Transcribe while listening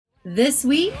This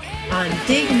week on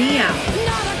Dig Me Out.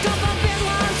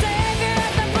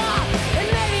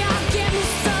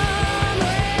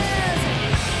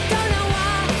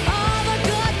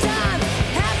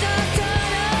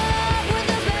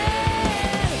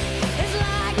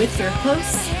 With your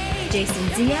hosts,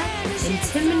 Jason Zia and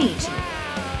Tim Minichi.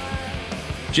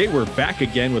 Jay, we're back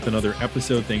again with another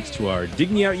episode thanks to our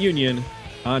Dig Me Out Union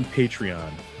on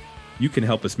Patreon. You can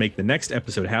help us make the next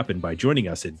episode happen by joining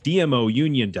us at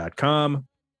dmounion.com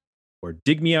or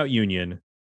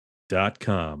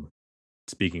digmeoutunion.com.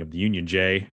 Speaking of the union,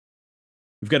 Jay,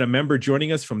 we've got a member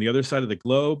joining us from the other side of the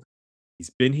globe. He's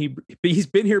been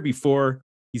here before.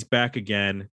 He's back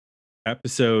again.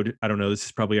 Episode, I don't know, this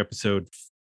is probably episode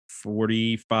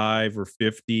 45 or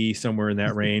 50, somewhere in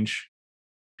that range.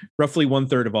 Roughly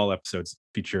 1/3 of all episodes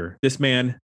feature this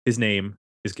man. His name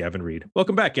is Gavin Reed.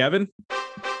 Welcome back, Gavin.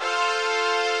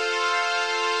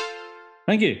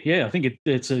 Thank you. Yeah, I think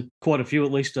it's quite a few,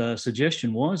 at least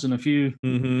suggestion-wise, and a few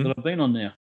that I've been on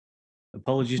now.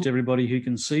 Apologies to everybody who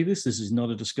can see this. This is not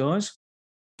a disguise.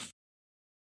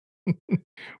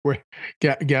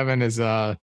 Gavin is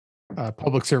a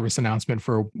public service announcement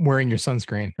for wearing your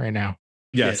sunscreen right now.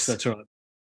 Yes, that's right.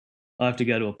 I have to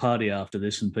go to a party after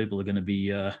this, and people are going to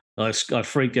be. I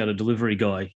freaked out a delivery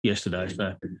guy yesterday.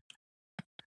 So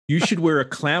you should wear a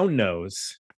clown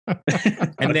nose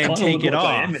and then take it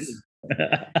off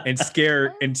and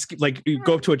scare like you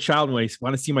go up to a child and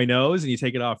want to see my nose, and you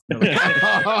take it off. If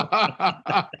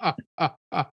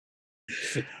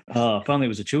only it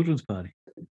was a children's party.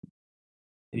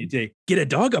 And you say, "Get a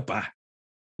dog up."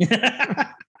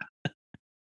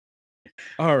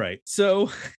 All right, so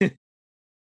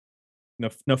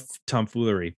enough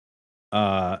tomfoolery.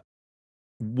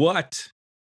 What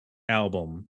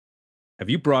album have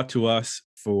you brought to us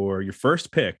for your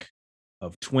first pick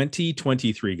of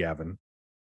 2023, Gavin?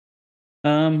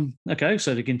 Okay,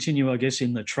 so to continue, I guess,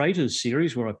 in the Traitors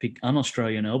series where I pick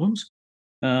un-Australian albums,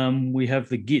 we have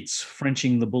the Gits,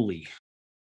 Frenching the Bully,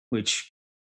 which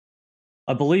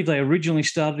I believe they originally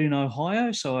started in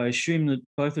Ohio, so I assume that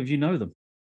both of you know them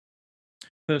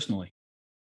personally.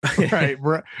 Right,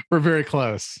 we're very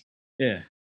close. Yeah.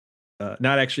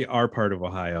 Not actually our part of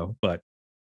Ohio, but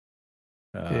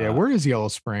where is Yellow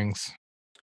Springs?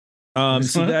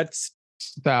 So that's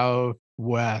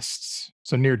southwest,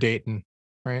 so near Dayton,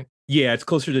 right? Yeah, it's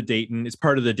closer to Dayton. It's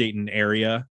part of the Dayton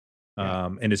area,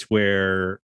 and it's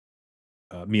where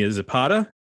Mia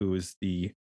Zapata, who is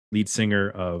the lead singer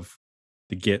of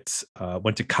the Gits,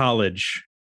 went to college,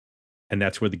 and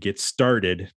that's where the Gits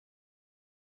started.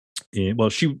 Well,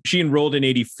 she enrolled in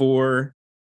 84,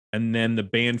 and then the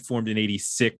band formed in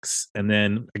 86, and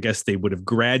then I guess they would have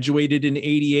graduated in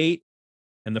 88,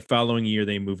 and the following year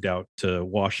they moved out to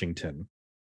Washington.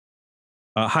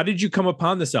 How did you come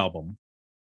upon this album?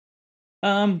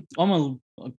 I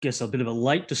guess a bit of a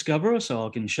late discoverer, so I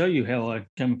can show you how I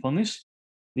came upon this.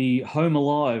 The Home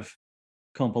Alive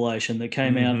compilation that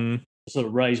came out to sort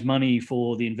of raise money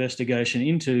for the investigation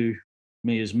into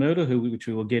Mia's murder, which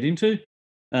we will get into.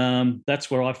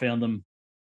 That's where I found them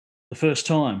the first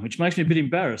time, which makes me a bit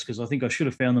embarrassed because I think I should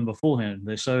have found them beforehand.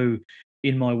 They're so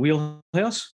in my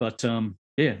wheelhouse. But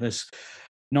there's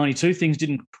 92. Things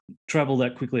didn't travel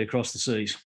that quickly across the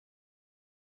seas.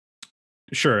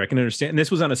 Sure, I can understand. And this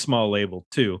was on a small label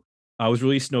too. It was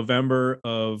released November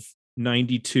of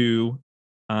 92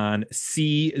 on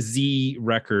CZ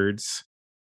Records,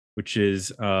 which is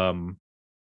the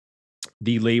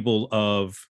label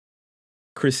of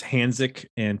Chris Hanzik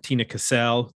and Tina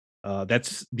Cassell.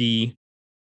 That's the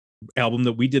album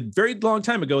that we did very long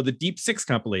time ago. The Deep Six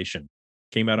compilation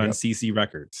came out on CC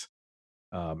Records,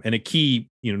 and a key,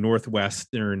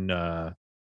 Northwestern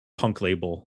punk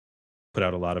label, put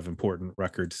out a lot of important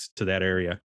records to that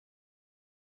area.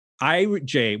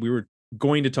 Jay, we were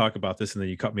going to talk about this, and then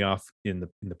you cut me off in the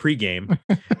pregame.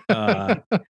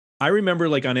 I remember,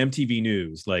 like on MTV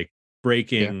News, like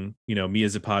breaking, Mia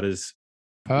Zapata's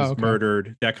was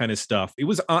murdered, that kind of stuff. It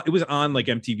was on like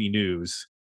MTV News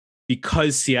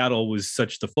because Seattle was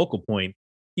such the focal point,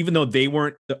 even though they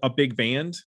weren't a big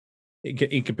band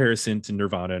in comparison to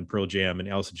Nirvana and Pearl Jam and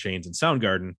Alice in Chains and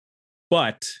Soundgarden.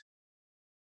 But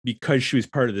because she was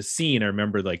part of the scene, I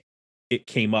remember like it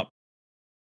came up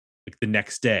like the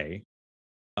next day.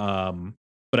 But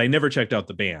I never checked out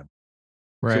the band.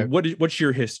 Right. So what's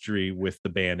your history with the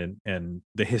band and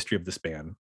the history of this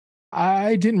band?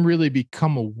 I didn't really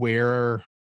become aware. I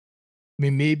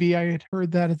mean, maybe I had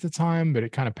heard that at the time, but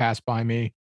it kind of passed by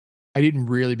me. I didn't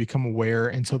really become aware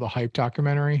until the Hype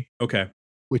documentary. Okay.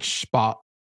 Which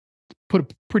put a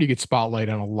pretty good spotlight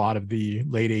on a lot of the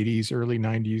late 80s, early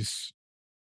 90s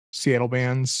Seattle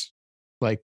bands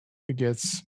like the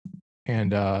Gits,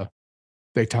 and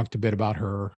they talked a bit about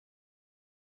her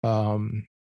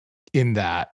in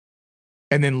that.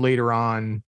 And then later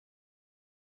on,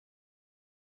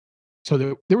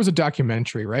 so there was a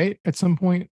documentary, right? At some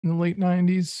point in the late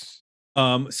 90s.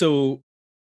 So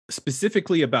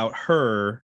specifically about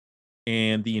her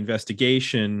and the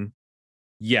investigation,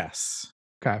 yes.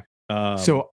 Okay.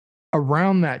 So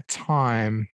around that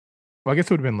time, well, I guess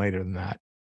it would have been later than that.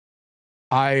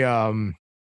 I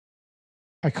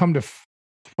come to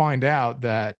find out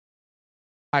that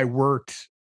I worked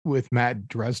with Matt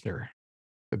Dresner,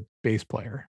 the bass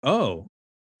player. Oh.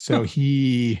 So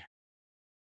he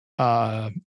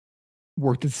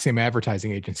worked at the same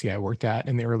advertising agency I worked at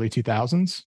in the early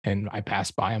 2000s, and I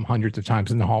passed by him hundreds of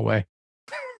times in the hallway.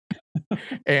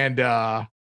 And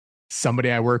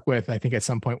somebody I work with, I think at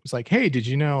some point was like, "Hey, did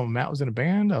you know Matt was in a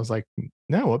band?" I was like,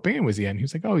 "No, what band was he in?" He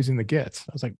was like, "Oh, he's in the Gits."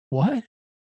 I was like, "What?"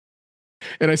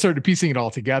 And I started piecing it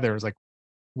all together. I was like,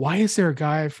 why is there a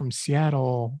guy from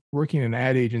Seattle working in an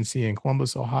ad agency in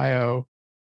Columbus, Ohio?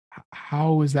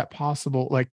 How is that possible?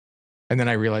 Like, and then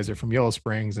I realized they're from Yellow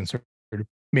Springs, and sort of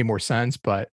made more sense.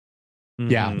 But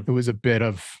yeah, it was a bit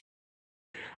of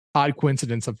odd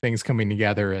coincidence of things coming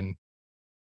together, and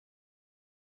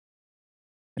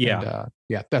yeah,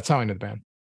 that's how I know the band.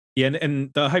 Yeah,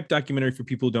 and the Hype documentary, for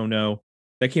people who don't know,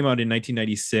 that came out in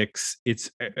 1996.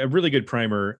 It's a really good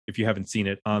primer if you haven't seen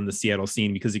it on the Seattle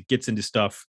scene, because it gets into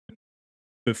stuff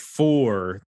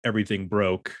before everything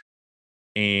broke,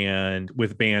 and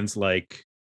with bands like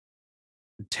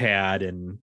Tad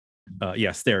and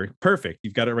yes, they're perfect.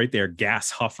 You've got it right there.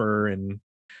 Gas Huffer and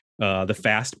the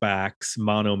Fastbacks,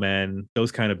 Mono Men,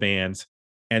 those kind of bands.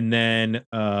 And then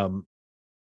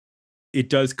it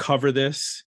does cover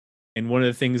this. And one of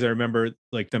the things I remember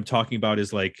like them talking about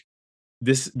is like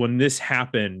this, when this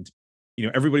happened, you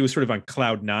know, everybody was sort of on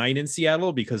cloud nine in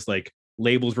Seattle, because like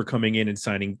labels were coming in and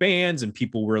signing bands, and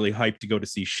people were really hyped to go to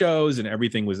see shows, and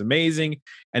everything was amazing.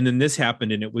 And then this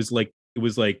happened, and it was like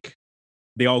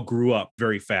they all grew up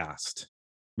very fast,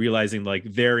 realizing like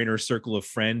their inner circle of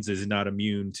friends is not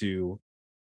immune to,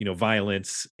 you know,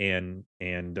 violence and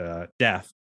death.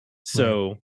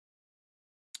 So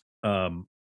I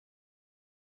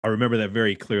remember that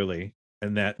very clearly.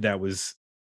 And that was,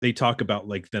 they talk about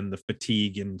like then the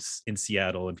fatigue in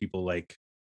Seattle, and people like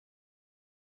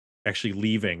actually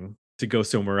leaving to go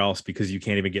somewhere else because you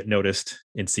can't even get noticed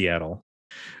in Seattle.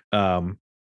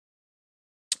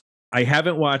 I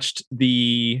haven't watched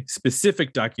the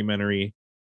specific documentary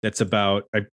that's about,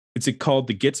 is it called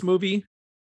The Gits Movie?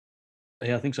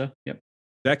 Yeah, I think so. Yep.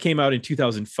 That came out in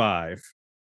 2005.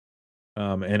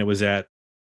 And it was at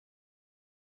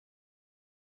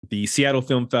the Seattle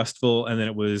Film Festival, and then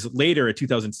it was later at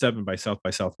 2007 by South by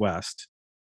Southwest.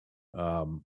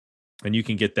 And you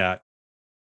can get that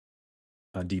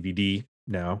on DVD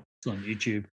now. It's on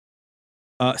YouTube.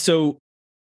 So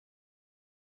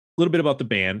a little bit about the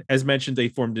band. As mentioned, they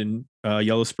formed in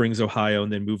Yellow Springs, Ohio,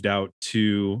 and then moved out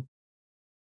to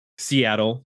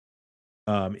Seattle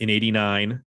in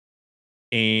 '89.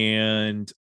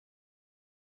 And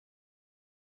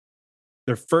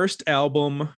their first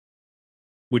album,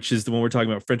 which is the one we're talking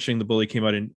about, Frenching the Bully, came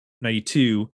out in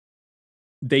 '92.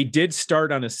 They did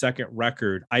start on a second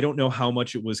record. I don't know how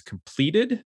much it was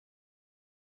completed,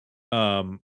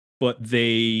 but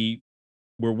they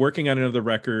were working on another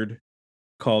record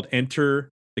called Enter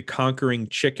the Conquering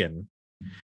Chicken.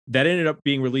 That ended up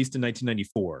being released in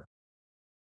 1994.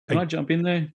 Can I jump in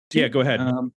there, Tim? Yeah, go ahead.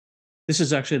 This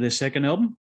is actually their second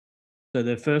album. So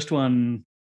their first one,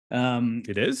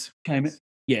 it is came.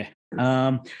 Yeah.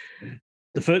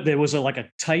 There was like a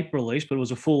tape release, but it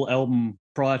was a full album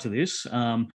prior to this.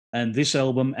 And this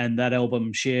album and that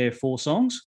album share 4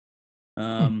 songs,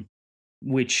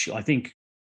 which I think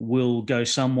will go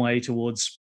some way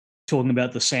towards talking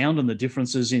about the sound and the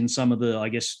differences in some of the, I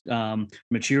guess,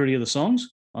 maturity of the songs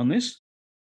on this.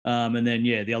 And then,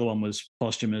 yeah, the other one was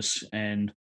posthumous,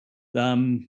 and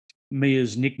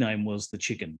Mia's nickname was the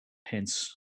Chicken,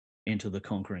 hence Enter the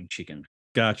Conquering Chicken.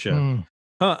 Gotcha.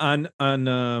 On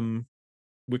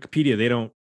Wikipedia, they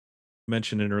don't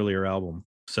mention an earlier album.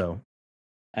 So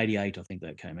 88, I think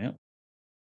that came out.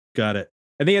 Got it.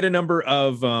 And they had a number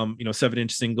of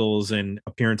 7-inch singles and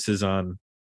appearances on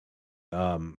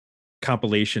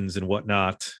compilations and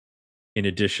whatnot, in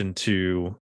addition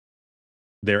to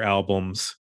their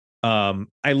albums.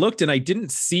 I looked and I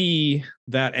didn't see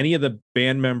that any of the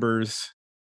band members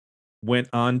went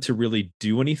on to really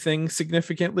do anything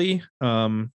significantly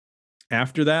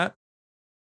after that.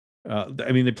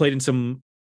 I mean, they played in some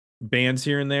bands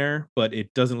here and there, but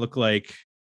it doesn't look like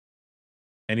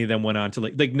any of them went on to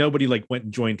like nobody like went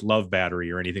and joined Love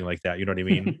Battery or anything like that. You know what I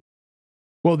mean?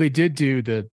 Well, they did do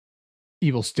the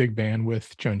Evil Stig band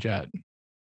with Joan Jett.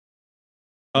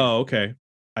 Oh, okay.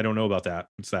 I don't know about that.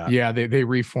 What's that? Yeah, they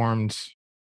reformed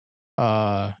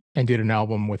and did an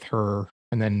album with her,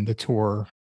 and then the tour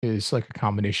is like a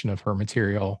combination of her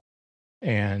material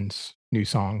and new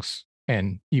songs.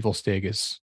 And Evil Stig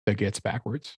is the Gets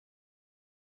backwards.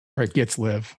 Or Gets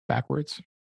Live backwards.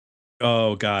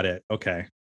 Oh, got it. Okay.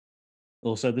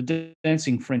 Also, the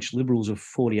Dancing French Liberals of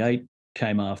 48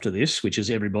 came after this, which is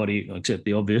everybody except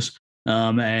the obvious.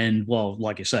 And while,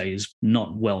 like you say, is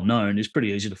not well known, is pretty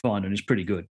easy to find and is pretty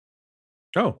good.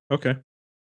 Oh, okay.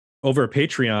 Over at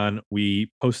Patreon,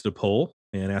 we posted a poll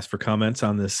and asked for comments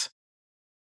on this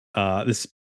this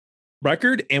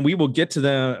record, and we will get to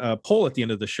the poll at the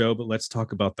end of the show. But let's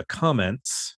talk about the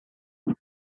comments.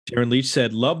 Darren Leach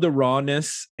said, "Love the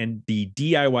rawness and the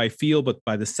DIY feel, but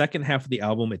by the second half of the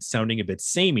album, it's sounding a bit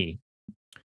samey."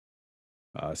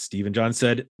 Stephen John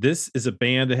said, "This is a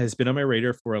band that has been on my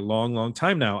radar for a long, long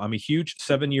time now. I'm a huge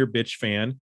 7-Year Bitch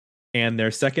fan, and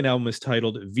their second album is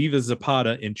titled Viva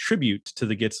Zapata in tribute to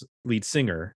the Gits lead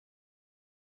singer.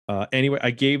 Anyway,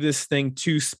 I gave this thing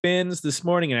 2 spins this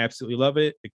morning and I absolutely love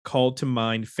it. It called to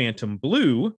mind Phantom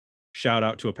Blue, shout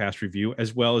out to a past review,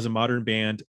 as well as a modern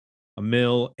band,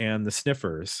 Mill and the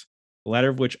Sniffers, the latter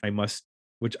of which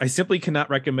I simply cannot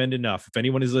recommend enough. If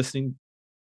anyone is listening,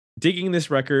 digging this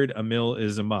record, Mill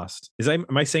is a must. Am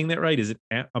I saying that right? Is it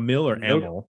Mill or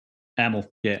Amel?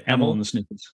 Amel, yeah, Amel and the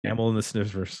Sniffers. Yeah. Amel and the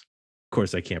Sniffers. Of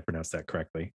course, I can't pronounce that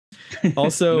correctly.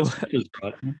 Also,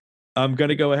 I'm going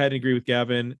to go ahead and agree with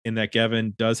Gavin in that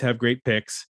Gavin does have great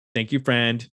picks. Thank you,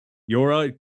 friend. You're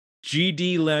a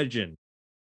GD legend.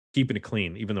 Keeping it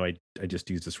clean, even though I just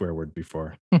used a swear word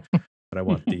before. But I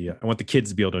want the kids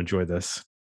to be able to enjoy this.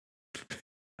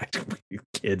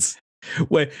 Kids.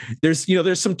 Wait, there's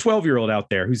some 12-year-old out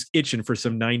there who's itching for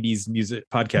some 90s music,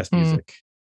 podcast music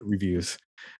reviews.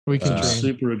 We can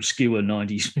super obscure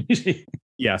 90s music.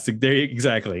 Yeah, so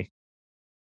exactly.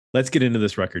 Let's get into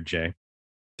this record, Jay.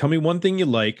 Tell me one thing you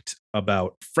liked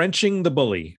about Frenching the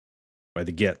Bully by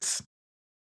the Gits.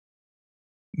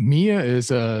 Mia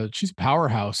she's a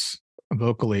powerhouse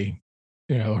vocally.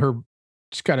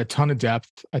 She's got a ton of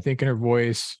depth, I think, in her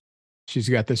voice. She's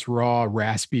got this raw,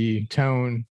 raspy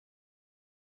tone,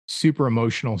 super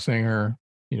emotional singer.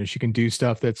 She can do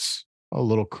stuff that's a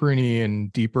little croony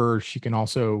and deeper. She can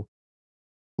also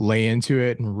lay into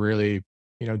it and really,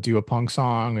 do a punk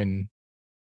song and,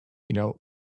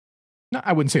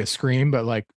 I wouldn't say a scream, but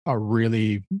like a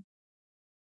really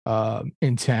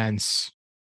intense,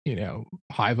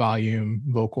 high volume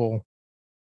vocal.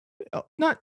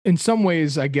 Not in some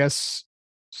ways, I guess,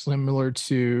 similar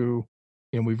to,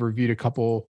 we've reviewed a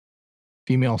couple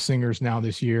female singers now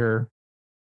this year,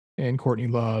 and Courtney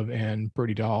Love and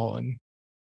Birdie Doll, and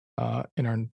in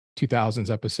our 2000s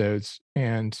episodes,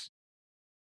 and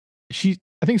she,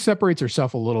 I think, separates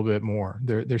herself a little bit more.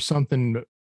 There's something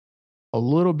a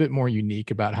little bit more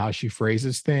unique about how she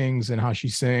phrases things and how she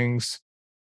sings,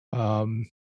 that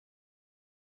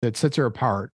sets her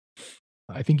apart.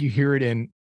 I think you hear it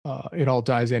in It All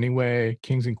Dies Anyway,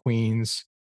 Kings and Queens,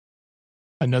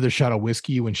 Another Shot of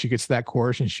Whiskey. When she gets that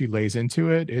chorus and she lays into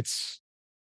it, it's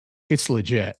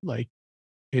legit. Like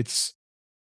it's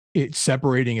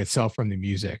separating itself from the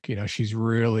music. She's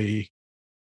really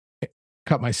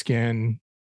Cut My Skin,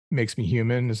 Makes Me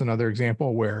Human is another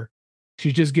example where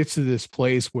she just gets to this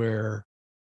place where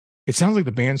it sounds like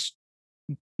the band's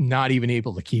not even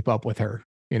able to keep up with her.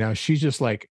 She's just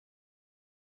like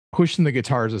pushing the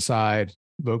guitars aside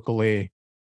vocally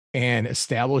and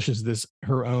establishes this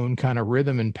her own kind of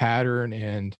rhythm and pattern.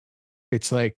 And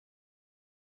it's like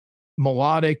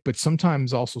melodic, but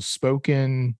sometimes also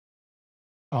spoken.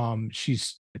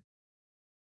 She's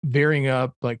varying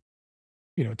up, like,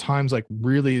 times like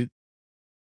really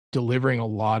delivering a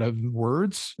lot of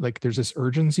words. Like there's this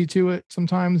urgency to it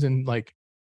sometimes. And like,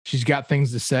 she's got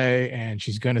things to say and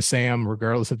she's going to say them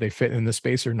regardless if they fit in the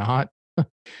space or not.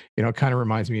 It kind of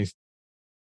reminds me,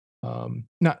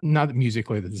 not that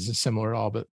musically that this is similar at all,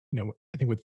 but, I think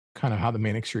with kind of how the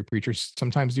Manic Street Preachers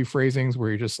sometimes do phrasings where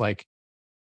you're just like,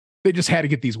 they just had to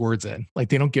get these words in. Like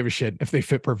they don't give a shit if they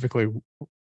fit perfectly,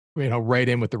 right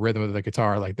in with the rhythm of the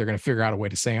guitar. Like they're going to figure out a way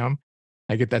to say them.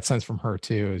 I get that sense from her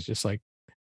too. It's just like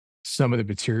some of the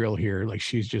material here, like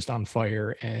she's just on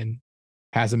fire and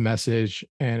has a message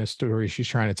and a story she's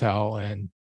trying to tell. And,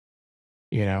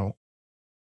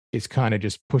 it's kind of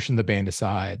just pushing the band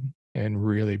aside and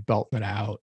really belting it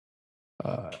out.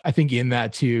 I think in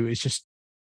that too, it's just,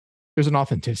 there's an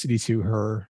authenticity to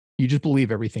her. You just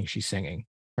believe everything she's singing.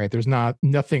 right? There's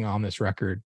nothing on this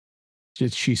record.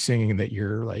 Just she's singing that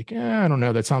you're like, I don't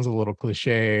know, that sounds a little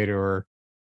cliched, or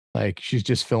like she's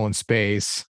just filling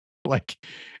space. Like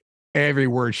every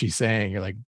word she's saying, you're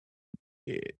like,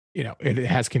 it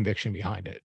has conviction behind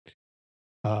it.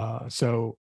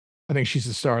 So I think she's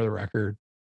the star of the record.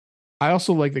 I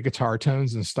also like the guitar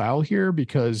tones and style here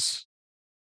because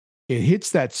it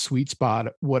hits that sweet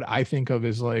spot, what I think of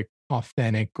as like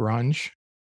authentic grunge,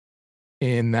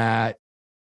 in that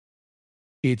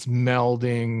it's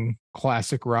melding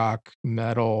classic rock,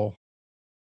 metal,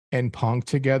 and punk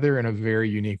together in a very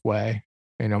unique way,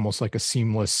 and almost like a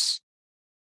seamless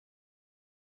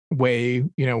way,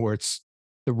 where it's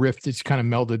the riff is kind of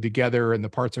melded together and the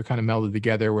parts are kind of melded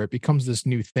together, where it becomes this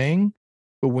new thing.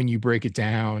 But when you break it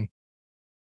down,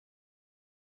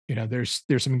 there's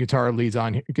some guitar leads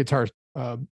on here, guitar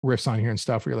riffs on here and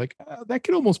stuff where you're like, that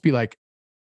could almost be like,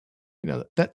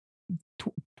 that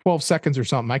 12 seconds or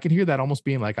something. I can hear that almost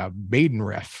being like a Maiden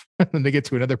riff. And then they get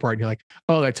to another part and you're like,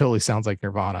 oh, that totally sounds like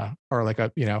Nirvana, or like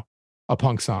a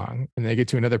punk song. And they get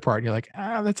to another part and you're like,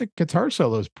 that's a guitar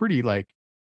solo. It's pretty like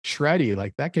shreddy.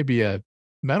 Like that could be a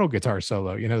metal guitar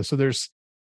solo, So there's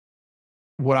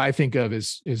what I think of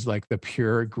is like the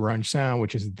pure grunge sound,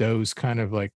 which is those kind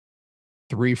of like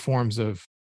three forms of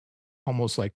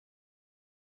almost like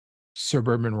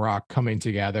suburban rock coming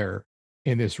together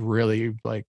in this really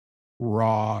like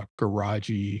raw,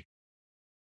 garagey,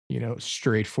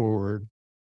 straightforward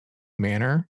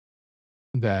manner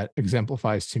that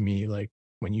exemplifies to me, like,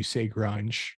 when you say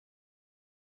grunge,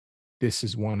 this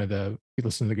is one of you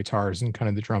listen to the guitars and kind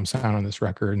of the drum sound on this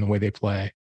record and the way they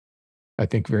play, I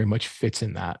think very much fits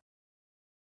in that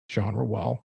genre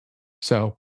well.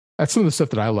 So that's some of the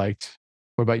stuff that I liked.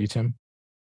 What about you, Tim?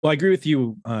 Well, I agree with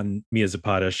you on Mia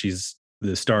Zapata. She's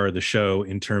the star of the show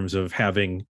in terms of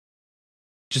having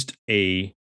just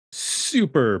a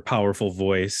super powerful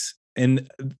voice. And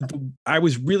I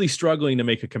was really struggling to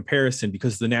make a comparison,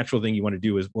 because the natural thing you want to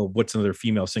do is, well, what's another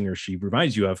female singer she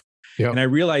reminds you of? Yep. And I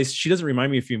realized she doesn't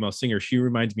remind me of a female singer. She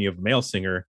reminds me of a male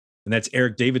singer, and that's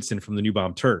Eric Davidson from the New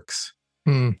Bomb Turks.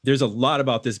 There's a lot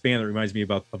about this band that reminds me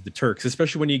of the Turks,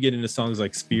 especially when you get into songs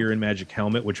like Spear and Magic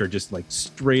Helmet, which are just like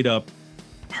straight up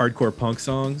hardcore punk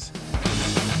songs.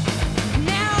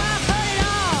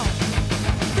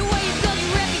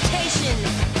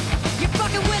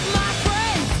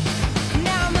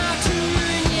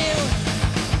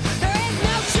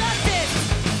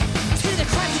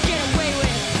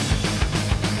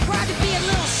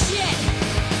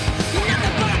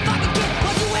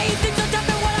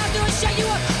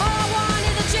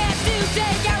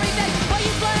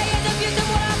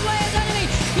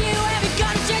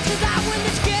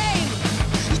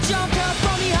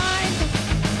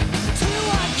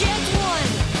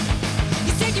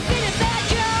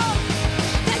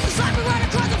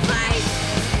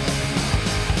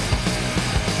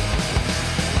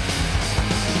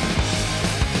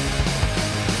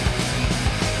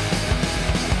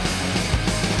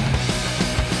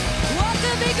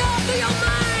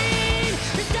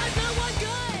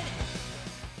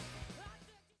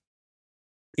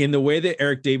 In the way that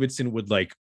Eric Davidson would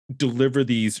like deliver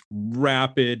these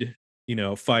rapid,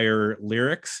 fire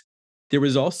lyrics, there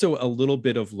was also a little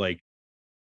bit of like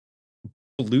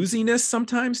bluesiness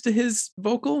sometimes to his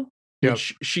vocal,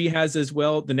 which she has as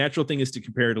well. The natural thing is to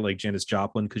compare to like Janis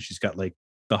Joplin, because she's got like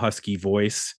the husky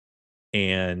voice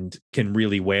and can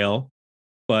really wail.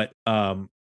 But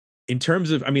in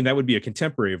terms of, that would be a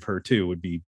contemporary of her too, would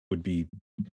be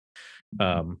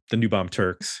the New Bomb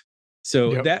Turks.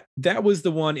 So that was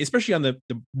the one, especially on the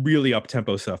really up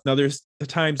tempo stuff. Now there's the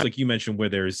times, like you mentioned, where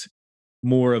there's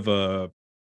more of a,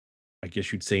 I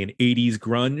guess you'd say, an 80s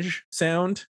grunge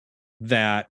sound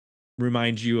that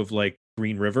reminds you of like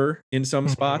Green River in some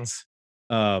spots.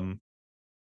 And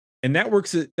that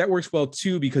works well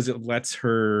too, because it lets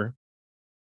her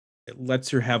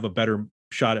have a better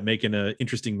shot at making an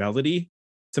interesting melody.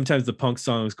 Sometimes the punk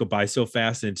songs go by so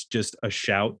fast and it's just a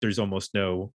shout. There's almost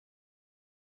no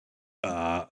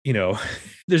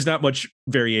there's not much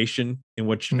variation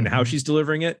in and how she's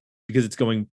delivering it, because it's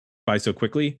going by so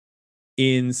quickly.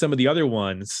 In some of the other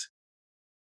ones,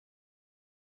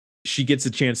 she gets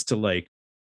a chance to like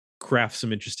craft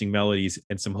some interesting melodies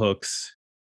and some hooks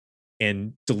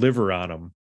and deliver on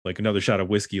them, like Another Shot of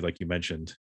Whiskey, like you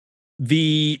mentioned.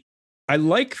 I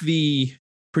like the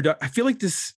I feel like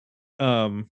this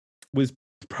was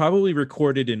probably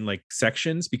recorded in like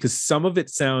sections, because some of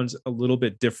it sounds a little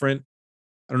bit different.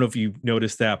 I don't know if you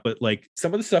noticed that, but like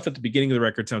some of the stuff at the beginning of the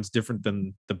record sounds different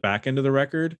than the back end of the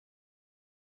record.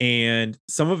 And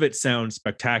some of it sounds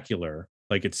spectacular.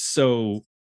 Like it's so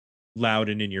loud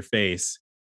and in your face.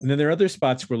 And then there are other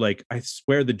spots where like I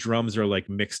swear the drums are like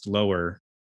mixed lower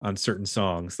on certain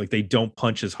songs. Like they don't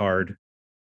punch as hard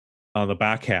on the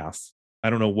back half. I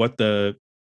don't know what the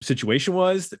situation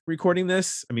was recording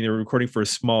this. I mean, they were recording for a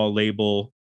small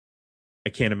label. I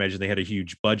can't imagine they had a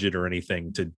huge budget or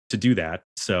anything to do that.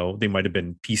 So they might have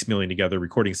been piecemealing together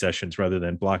recording sessions rather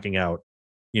than blocking out,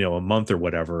 a month or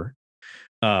whatever.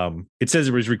 It says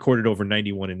it was recorded over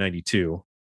 91 and 92.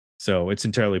 So it's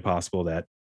entirely possible that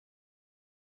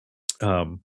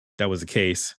that was the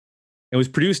case. It was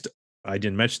produced, I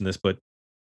didn't mention this, but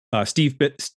Steve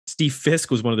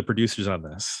Fisk was one of the producers on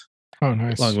this. Oh,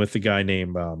 nice. Along with the guy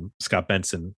named Scott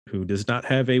Benson, who does not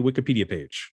have a Wikipedia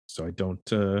page. So I don't,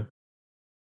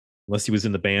 unless he was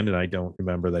in the band, and I don't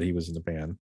remember that he was in the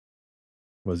band.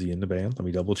 Was he in the band? Let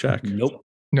me double check. Nope.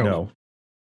 No.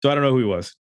 So I don't know who he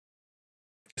was.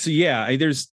 So yeah,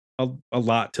 there's a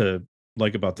lot to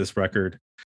like about this record.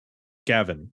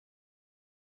 Gavin,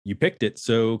 you picked it,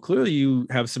 so clearly you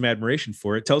have some admiration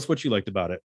for it. Tell us what you liked about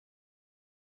it.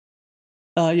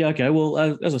 Yeah, okay. Well,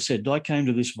 as I said, I came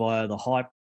to this via the Home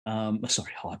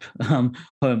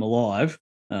Alive,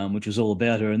 which was all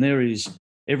about her. And there is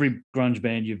every grunge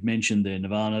band you've mentioned there,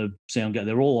 Nirvana, Soundgarden,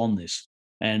 they're all on this.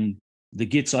 And the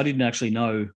Gits, I didn't actually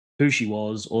know who she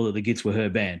was or that the Gits were her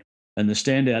band. And the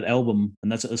standout album,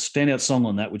 and that's a standout song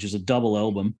on that, which is a double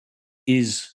album,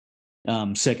 is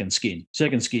Second Skin.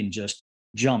 Second Skin just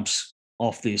jumps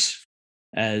off this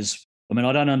I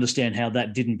don't understand how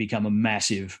that didn't become a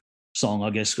massive song, I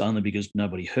guess only because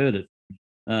nobody heard it.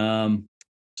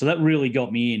 So that really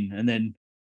got me in. And then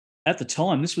at the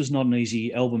time, this was not an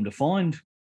easy album to find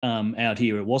out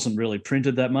here. It wasn't really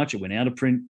printed that much. It went out of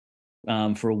print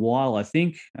for a while, I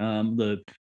think. The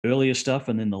earlier stuff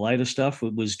and then the later stuff,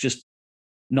 it was just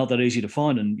not that easy to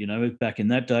find. And, back in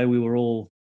that day, we were all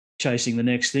chasing the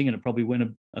next thing and it probably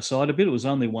went aside a bit. It was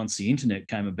only once the internet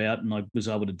came about and I was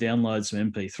able to download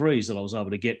some MP3s that I was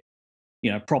able to get,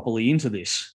 properly into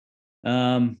this.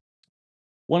 One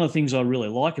of the things I really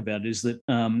like about it is that,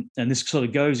 and this sort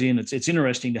of goes in, it's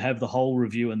interesting to have the whole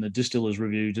review and the Distiller's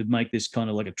review to make this kind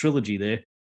of like a trilogy there.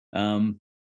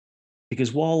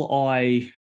 Because while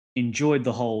I enjoyed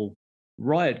the whole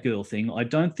Riot Girl thing, I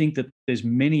don't think that there's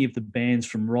many of the bands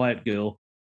from the Riot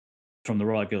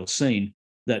Girl scene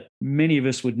that many of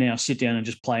us would now sit down and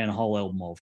just play in a whole album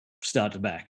of start to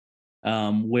back.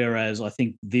 Whereas I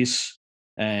think this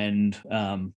and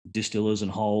Distillers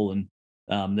and Hole and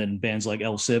then bands like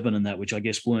L7 and that, which I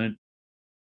guess they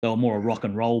were more a rock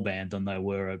and roll band than they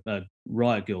were a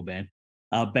Riot Girl band,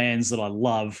 are bands that I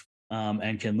love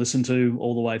and can listen to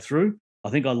all the way through. I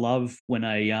think I love when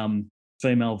a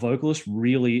female vocalist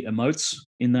really emotes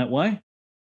in that way.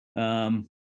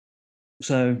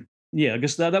 So yeah, I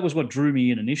guess that was what drew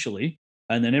me in initially.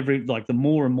 And then the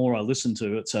more and more I listen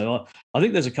to it. So I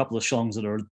think there's a couple of songs that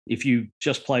are, if you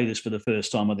just play this for the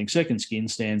first time, I think Second Skin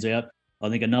stands out. I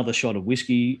think Another Shot of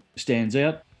Whiskey stands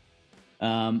out.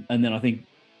 And then I think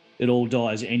It All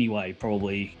Dies Anyway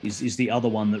probably is the other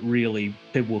one that really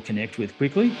people will connect with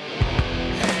quickly.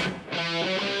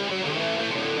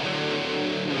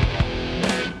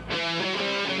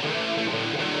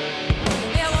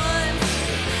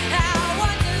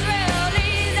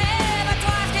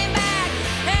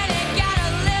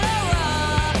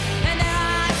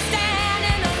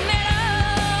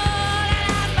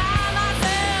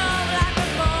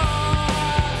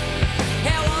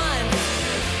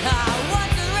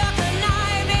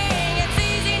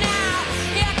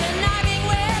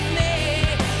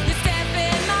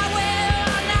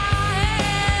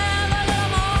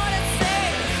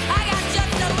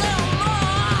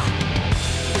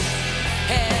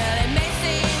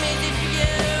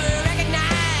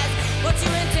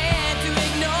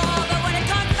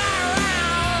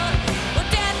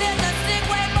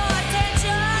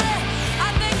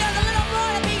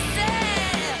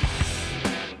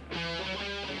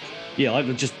 Yeah, I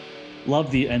just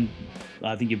love and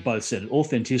I think you've both said it,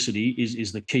 authenticity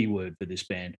is the key word for this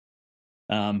band.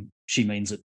 She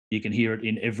means it. You can hear it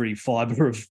in every fiber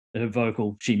of her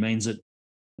vocal. She means it.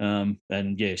 And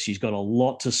yeah, she's got a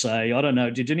lot to say. I don't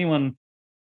know. Did anyone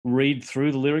read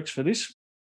through the lyrics for this?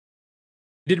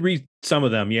 I did read some of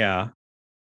them, yeah.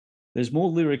 There's more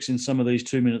lyrics in some of these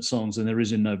 2-minute songs than there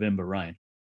is in November Rain.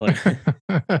 Like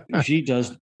she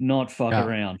does not fuck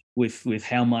around with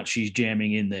how much she's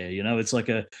jamming in there. It's like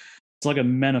a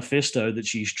manifesto that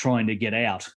she's trying to get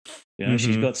out.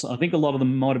 She's got, I think a lot of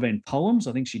them might have been poems.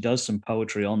 I think she does some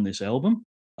poetry on this album.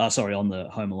 On the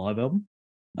Home Alive album.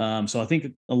 So I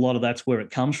think a lot of that's where it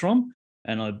comes from.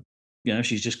 And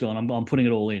she's just gone, I'm putting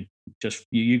it all in. Just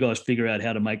you guys figure out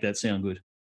how to make that sound good.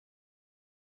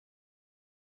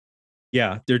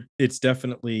 Yeah, it's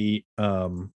definitely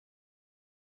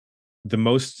the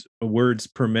most words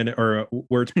per minute or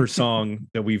words per song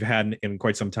that we've had in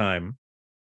quite some time.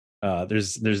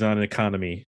 There's not an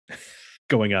economy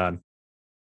going on.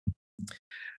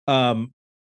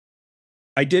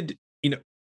 I did,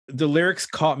 the lyrics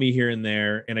caught me here and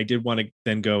there, and I did want to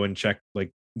then go and check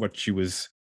like what she was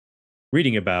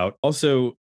reading about.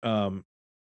 Also, so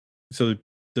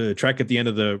the track at the end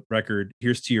of the record,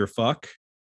 "Here's to Your Fuck,"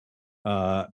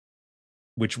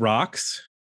 which rocks.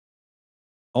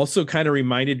 Also, kind of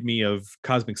reminded me of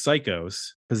Cosmic Psychos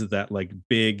because of that like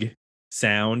big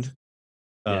sound,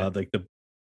 like the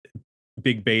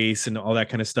big bass and all that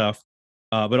kind of stuff.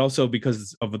 But also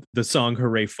because of the song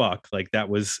 "Hooray Fuck," like that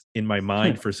was in my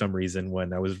mind for some reason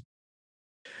when I was,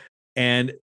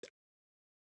 and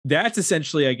that's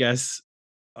essentially, I guess,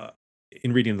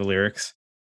 in reading the lyrics,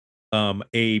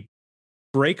 a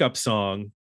breakup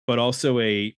song, but also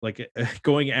a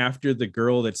going after the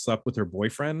girl that slept with her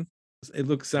boyfriend.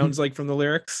 Sounds like from the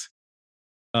lyrics.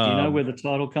 Do you know where the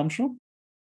title comes from?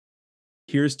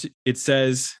 It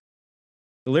says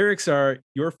the lyrics are,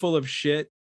 "You're full of shit,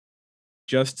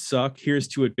 just suck. Here's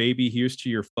to it, baby. Here's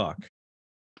to your fuck."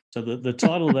 So the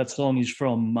title of that song is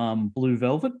from Blue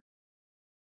Velvet.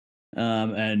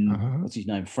 And what's his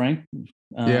name? Frank.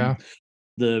 Yeah.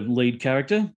 The lead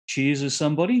character cheers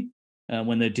somebody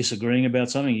when they're disagreeing about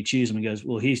something. He cheers them and goes,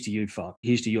 "Well, here's to you, fuck.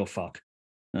 Here's to your fuck."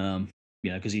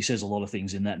 Because he says a lot of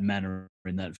things in that manner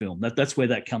in that film. That's where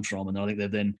that comes from, and I think they've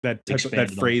then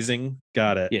that phrasing.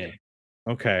 Got it. Yeah.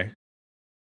 Okay.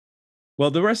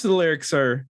 Well, the rest of the lyrics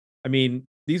are, I mean,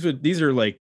 these are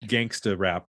like gangsta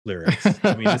rap lyrics.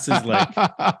 I mean, this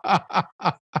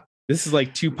is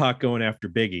like Tupac going after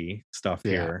Biggie stuff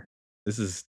here. It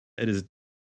is.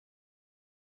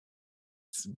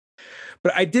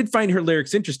 But I did find her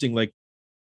lyrics interesting. Like,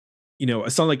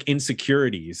 a song like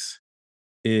 "Insecurities"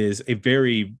 is a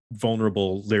very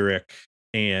vulnerable lyric,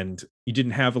 and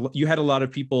you had a lot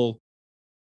of people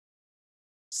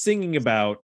singing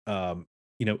about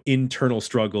internal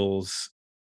struggles,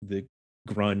 the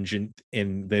grunge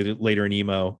and the later in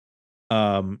emo,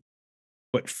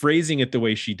 but phrasing it the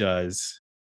way she does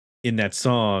in that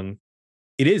song,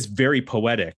 it is very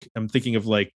poetic. I'm thinking of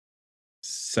like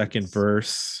second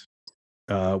verse,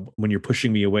 when you're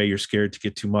pushing me away, you're scared to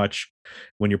get too much.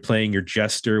 When you're playing your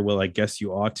jester, well, I guess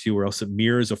you ought to, or else it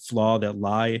mirrors a flaw that'll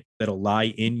lie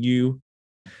in you.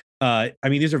 I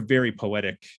mean, these are very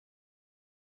poetic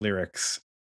lyrics.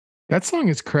 That song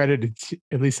is credited,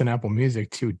 at least in Apple Music,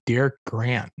 to Derek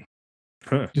Grant.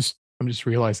 Huh. I'm just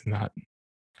realizing that.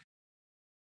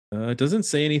 It doesn't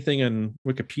say anything on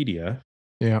Wikipedia.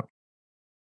 Yeah.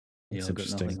 That's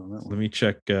interesting. Let me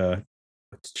check.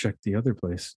 Let's check the other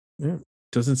place. Yeah.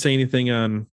 Doesn't say anything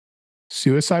on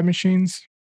Suicide Machines.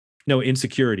 No,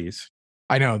 Insecurities.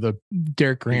 I know the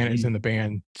Derek Grant is in the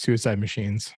band Suicide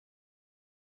Machines.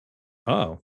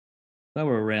 Oh, they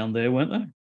were around there, weren't they?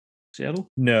 Seattle?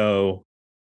 No,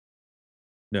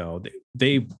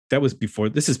 they that was before.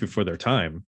 This is before their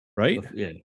time, right?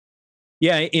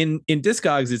 Yeah. In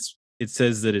Discogs, it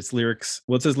says that it's lyrics.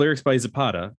 Well, it says lyrics by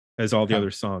Zapata as all the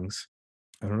other songs.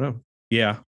 I don't know.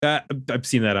 Yeah, I've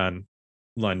seen that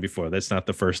online before. That's not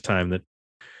the first time that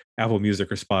Apple Music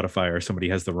or Spotify or somebody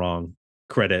has the wrong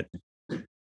credit. So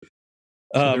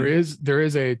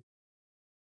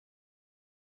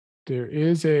there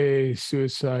is a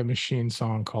Suicide Machine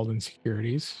song called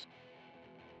 "Insecurities."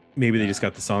 Maybe they just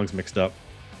got the songs mixed up.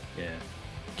 Yeah.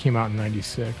 Came out in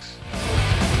 '96.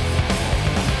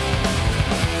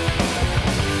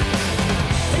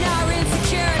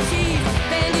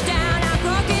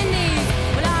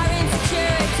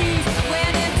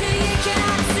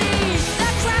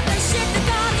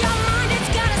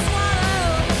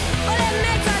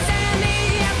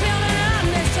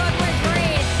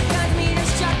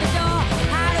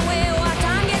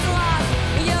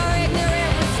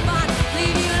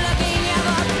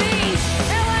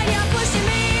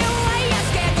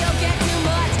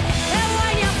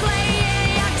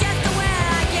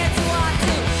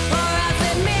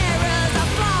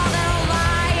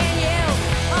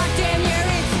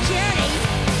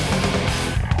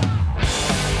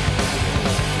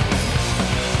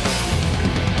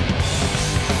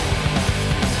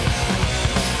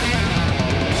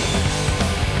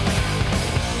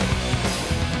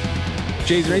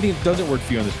 Jay, is there anything that doesn't work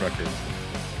for you on this record?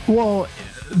 Well,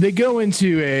 they go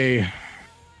into a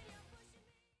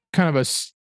kind of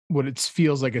what it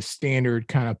feels like a standard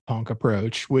kind of punk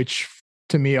approach, which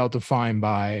to me I'll define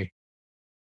by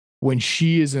when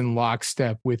she is in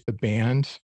lockstep with the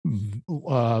band,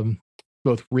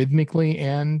 both rhythmically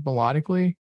and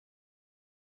melodically.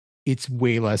 it's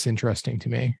way less interesting to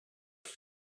me.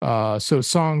 So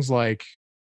songs like,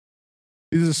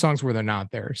 these are the songs where they're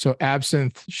not there. So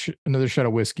Absinthe, Another Shot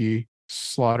of Whiskey,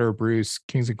 Slaughter of Bruce,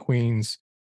 Kings and Queens,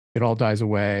 It All Dies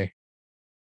Away,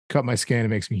 Cut My Skin, It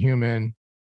Makes Me Human,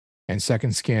 and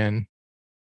Second Skin.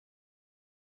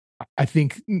 I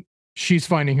think she's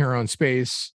finding her own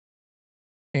space.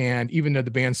 And even though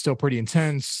the band's still pretty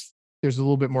intense, there's a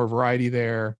little bit more variety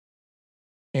there.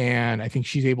 And I think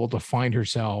she's able to find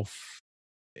herself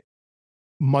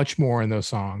much more in those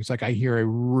songs. Like I hear a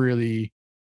really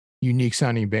unique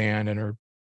sounding band and a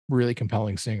really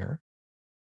compelling singer.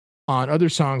 On other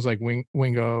songs like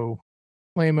Wingo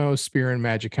Lamos, Spear and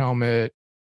Magic Helmet,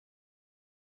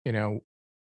 you know,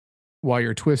 While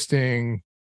You're Twisting,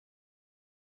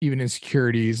 even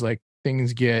Insecurities, like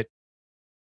things get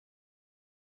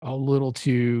a little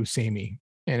too samey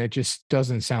and it just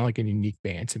doesn't sound like a unique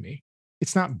band to me.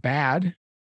 It's not bad,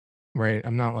 right?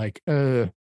 I'm not like,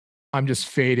 I'm just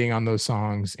fading on those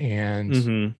songs,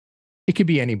 and it could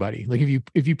be anybody. Like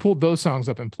if you pulled those songs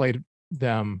up and played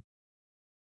them,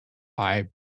 I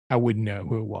wouldn't know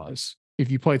who it was.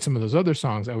 If you played some of those other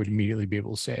songs, I would immediately be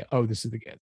able to say, oh, this is the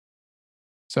kid.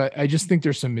 So I just think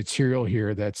there's some material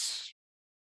here that's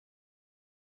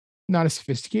not as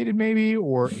sophisticated, maybe,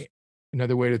 or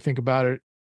another way to think about it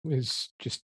is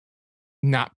just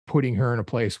not putting her in a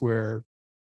place where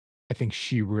I think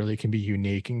she really can be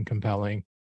unique and compelling.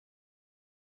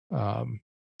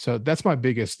 So that's my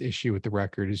biggest issue with the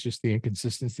record, is just the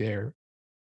inconsistency there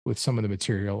with some of the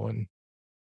material, and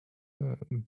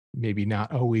maybe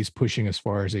not always pushing as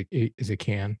far as it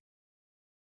can.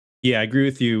 Yeah, I agree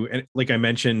with you. And like I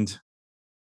mentioned,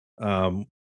 when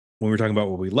we were talking about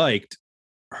what we liked,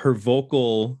 her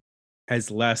vocal has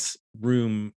less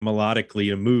room melodically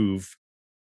to move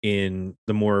in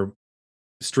the more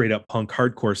straight up punk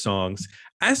hardcore songs.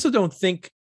 I also don't think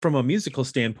from a musical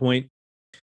standpoint,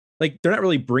 like they're not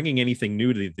really bringing anything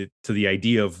new to the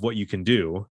idea of what you can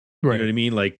do. Right. You know what I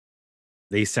mean? Like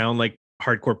they sound like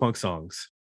hardcore punk songs.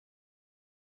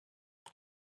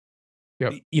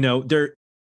 Yep. You know,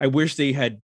 I wish they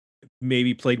had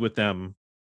maybe played with them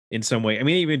in some way. I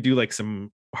mean, even do like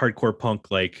some hardcore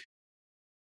punk, like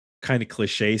kind of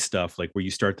cliche stuff, like where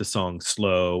you start the song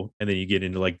slow and then you get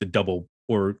into like the double,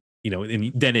 or, you know,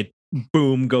 and then it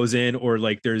boom goes in, or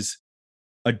like there's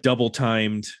a double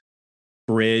timed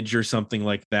bridge or something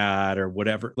like that, or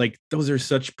whatever. Like those are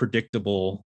such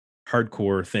predictable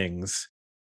hardcore things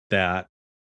that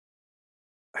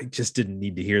I just didn't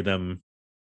need to hear them,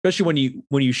 especially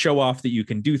when you show off that you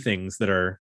can do things that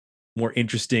are more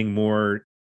interesting, more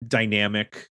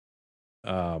dynamic.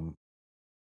 And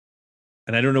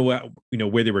I don't know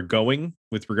where they were going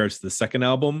with regards to the second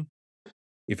album,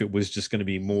 if it was just going to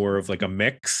be more of like a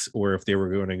mix, or if they were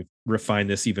going to refine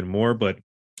this even more, but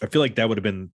I feel like that would have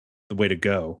been the way to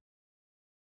go.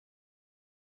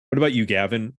 What about you,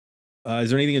 Gavin? Is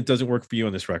there anything that doesn't work for you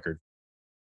on this record?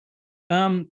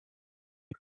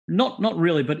 Not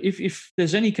really, but if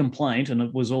there's any complaint, and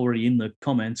it was already in the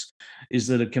comments, is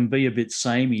that it can be a bit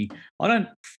samey. I don't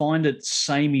find it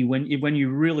samey when you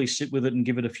really sit with it and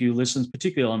give it a few listens,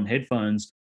 particularly on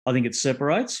headphones. I think it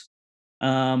separates.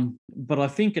 But I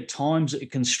think at times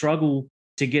it can struggle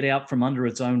to get out from under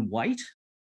its own weight.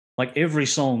 Like every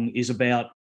song is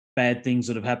about bad things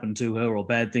that have happened to her or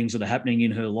bad things that are happening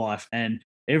in her life. And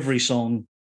every song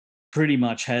pretty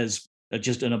much has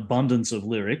just an abundance of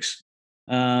lyrics.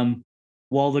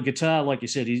 While the guitar, like you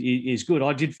said, is good,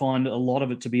 I did find a lot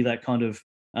of it to be that kind of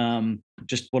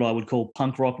just what I would call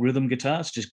punk rock rhythm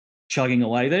guitars, just chugging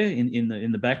away there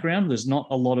in the background. There's not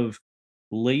a lot of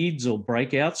leads or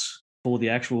breakouts for the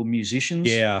actual musicians.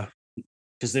 Yeah.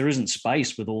 Because there isn't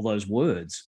space with all those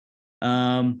words.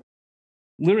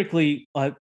 Lyrically,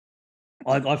 I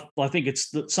think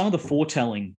it's some of the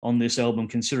foretelling on this album,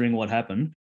 considering what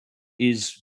happened,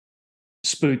 is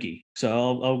spooky.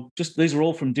 So I'll just, these are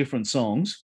all from different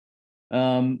songs.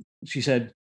 She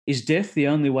said, "Is death the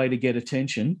only way to get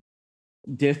attention?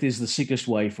 Death is the sickest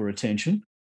way for attention."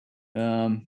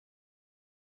 Then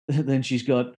she's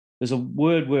got, there's a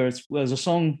word where there's a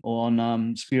song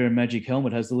on Spear and Magic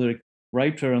Helmet has the lyric,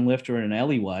 "Raped her and left her in an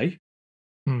alleyway."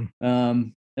 And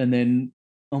then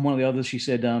on one of the others, she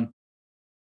said,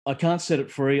 "I can't set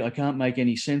it free. I can't make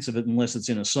any sense of it unless it's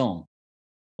in a song."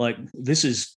 Like, this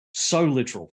is so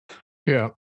literal. Yeah.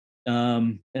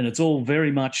 And it's all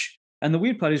very much, and the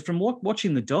weird part is, from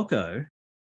watching the doco,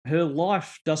 her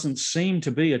life doesn't seem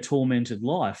to be a tormented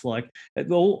life. Like,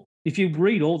 if you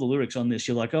read all the lyrics on this,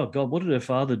 you're like, oh God, what did her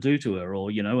father do to her? Or,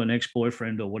 an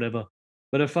ex-boyfriend or whatever.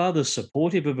 But her father's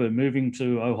supportive of her moving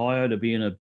to Ohio to be in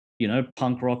a,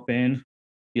 punk rock band.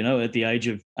 at the age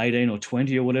of 18 or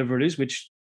 20 or whatever it is, which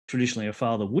traditionally a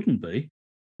father wouldn't be.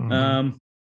 Mhm.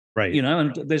 Right.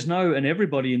 And and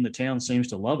everybody in the town seems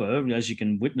to love her, as you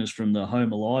can witness from the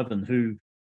Home Alive and who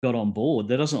got on board.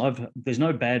 There's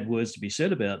no bad words to be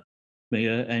said about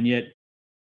Mia, and yet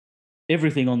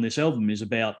everything on this album is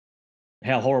about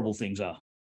how horrible things are.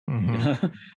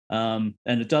 Mhm.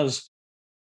 And it does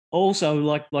also,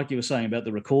 like you were saying about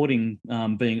the recording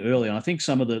being early. And I think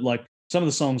some of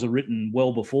the songs are written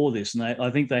well before this, and I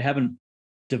think they haven't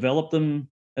developed them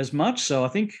as much. So I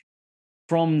think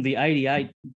from the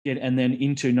 88 and then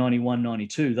into 91,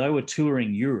 92, they were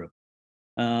touring Europe.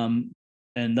 And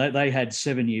they had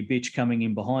 7 Year Bitch coming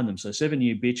in behind them. So 7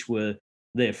 Year Bitch were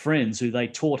their friends who they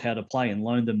taught how to play and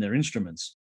loaned them their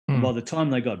instruments. And by the time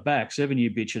they got back, 7 Year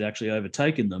Bitch had actually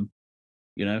overtaken them,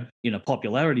 in a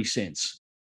popularity sense.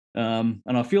 And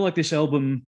I feel like this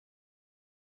album,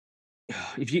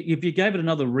 if you gave it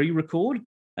another re-record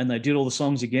and they did all the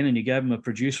songs again and you gave them a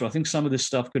producer, I think some of this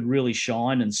stuff could really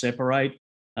shine and separate,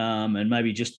 and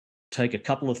maybe just take a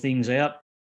couple of things out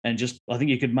and I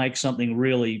think you could make something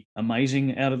really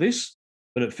amazing out of this.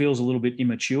 But it feels a little bit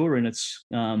immature in its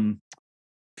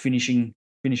finishing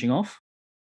off.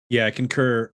 Yeah, I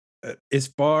concur. As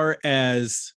far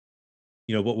as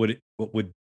what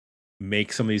would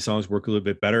make some of these songs work a little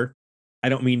bit better. I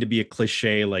don't mean to be a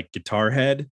cliche like guitar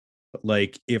head, but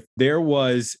like if there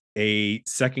was a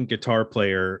second guitar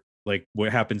player, like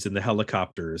what happens in the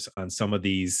Helicopters on some of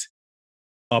these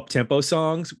up tempo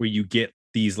songs where you get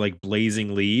these like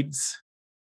blazing leads.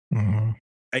 Mhm.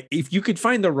 If you could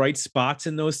find the right spots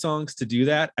in those songs to do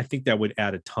that, I think that would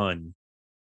add a ton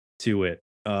to it.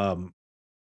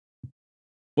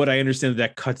 But I understand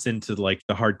that cuts into like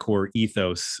the hardcore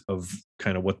ethos of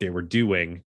kind of what they were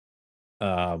doing.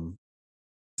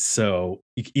 So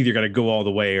you either got to go all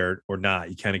the way or not.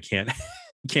 You kind of can't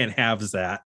can't have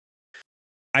that.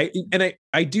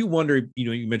 I do wonder.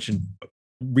 You mentioned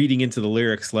reading into the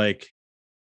lyrics, like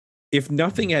if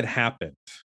nothing had happened,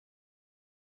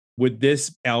 would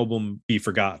this album be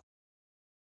forgotten?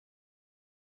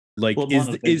 Like, Well, it might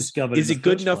not have been discovered in is the it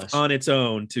good first enough place. on its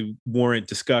own to warrant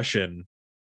discussion,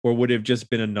 or would it have just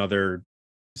been another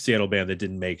Seattle band that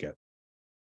didn't make it?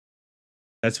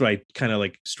 That's what I kind of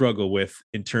like struggle with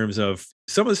in terms of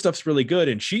some of the stuff's really good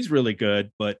and she's really good,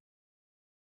 but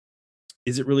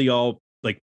is it really all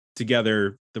like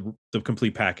together the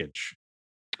complete package?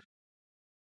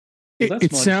 Well, that's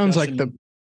It my sounds like discussion.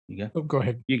 You go. Oh, go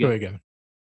ahead. You Go go. again.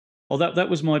 Well, that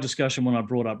was my discussion when I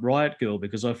brought up Riot Girl,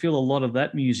 because I feel a lot of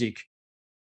that music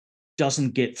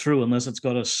doesn't get through unless it's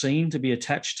got a scene to be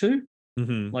attached to.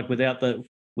 Mm-hmm. Like without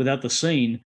the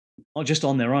scene, or just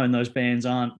on their own, those bands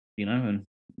aren't, and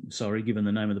sorry, given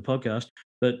the name of the podcast,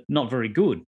 but not very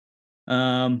good.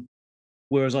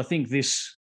 Whereas I think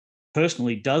this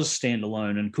personally does stand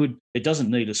alone and it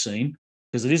doesn't need a scene,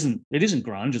 because it isn't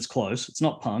grunge. It's close. It's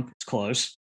not punk. It's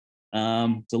close.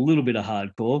 It's a little bit of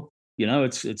hardcore.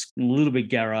 It's a little bit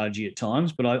garagey at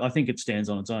times, but I think it stands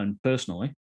on its own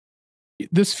personally.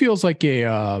 This feels like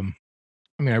I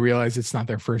realize it's not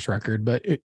their first record, but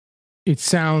it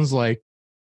sounds like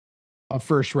a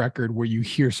first record where you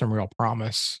hear some real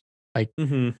promise. Like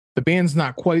Mm-hmm. the band's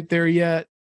not quite there yet,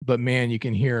 but man, you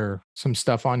can hear some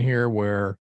stuff on here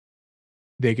where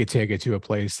they could take it to a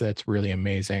place that's really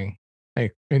amazing.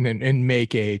 Like, and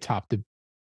make a top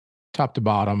to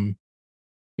bottom,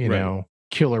 Right.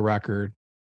 killer record.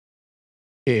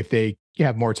 If they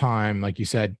have more time, like you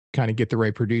said, kind of get the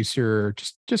right producer,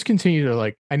 just continue to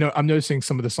like, I know I'm noticing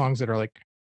some of the songs that are like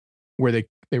where they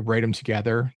write them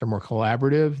together, they're more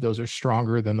collaborative. Those are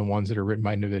stronger than the ones that are written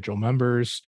by individual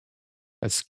members.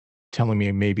 That's telling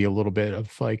me maybe a little bit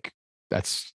of like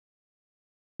that's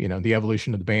the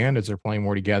evolution of the band as they're playing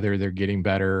more together, they're getting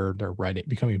better, they're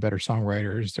becoming better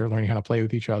songwriters, they're learning how to play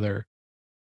with each other.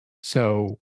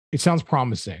 So it sounds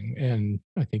promising. And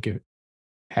I think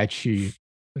had she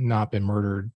not been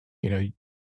murdered,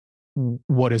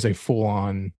 what is a full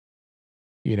on,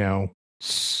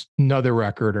 another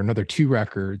record or another 2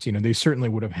 records, they certainly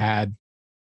would have had,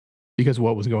 because of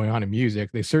what was going on in music,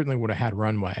 they certainly would have had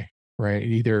runway, right?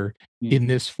 Either in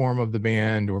this form of the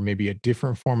band or maybe a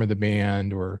different form of the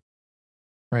band, or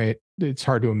right. It's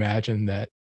hard to imagine that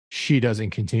she doesn't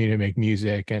continue to make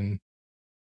music. And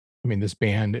I mean, this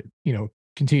band,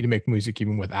 continue to make music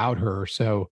even without her.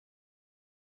 So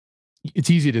it's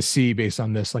easy to see based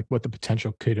on this, like what the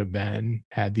potential could have been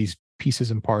had these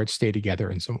pieces and parts stay together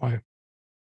in some way.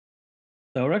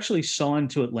 They were actually signed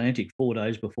to Atlantic 4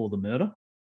 days before the murder.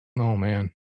 Oh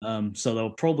man. So they were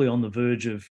probably on the verge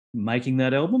of making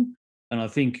that album. And I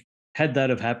think had that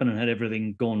have happened and had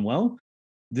everything gone well,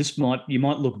 you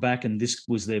might look back and this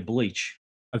was their Bleach.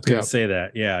 I was going to say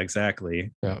that. Yeah,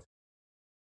 exactly. Yeah.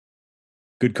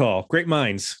 Good call. Great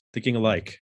minds thinking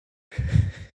alike.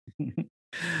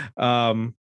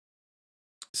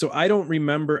 So I don't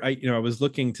remember. I was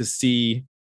looking to see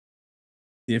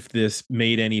if this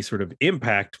made any sort of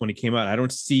impact when it came out. I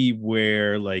don't see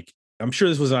where, like, I'm sure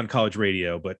this was on college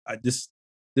radio, but this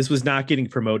was not getting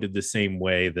promoted the same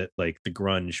way that like the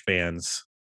grunge bands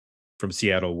from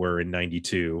Seattle were in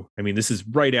 '92. I mean, this is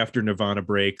right after Nirvana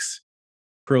breaks.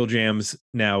 Pearl Jam's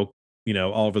now,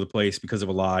 all over the place because of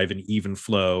Alive and Even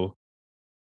Flow.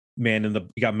 You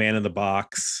got Man in the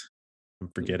Box. I'm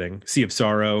forgetting Sea of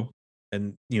Sorrow,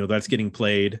 and that's getting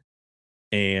played,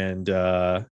 and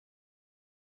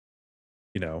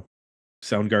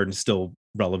Soundgarden's still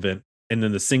relevant. And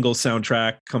then the single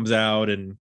soundtrack comes out,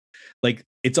 and like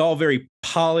it's all very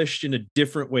polished in a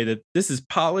different way. That this is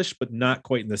polished, but not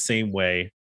quite in the same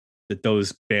way that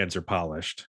those bands are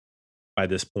polished by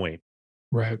this point.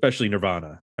 Right. Especially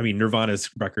Nirvana. I mean, Nirvana's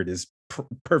record is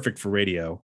perfect for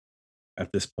radio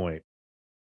at this point.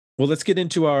 Well, let's get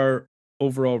into our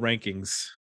overall rankings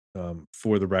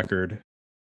for the record.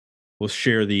 We'll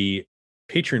share the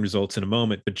Patreon results in a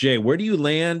moment. But Jay, where do you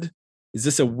land? Is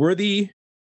this a worthy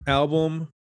album,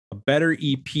 a better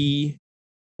EP,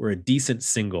 or a decent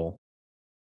single?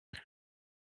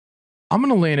 I'm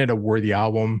going to land at a worthy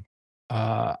album.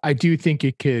 I do think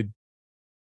it could.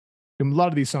 A lot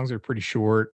of these songs are pretty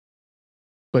short,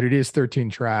 but it is 13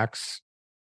 tracks.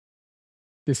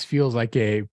 This feels like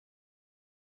a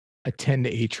 10 to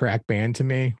 8 track band to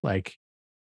me. Like,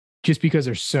 just because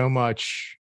there's so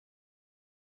much,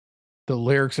 the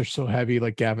lyrics are so heavy,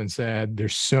 like Gavin said,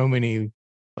 there's so many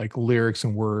like lyrics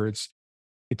and words.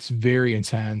 It's very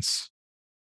intense.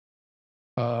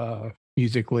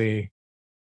 Musically,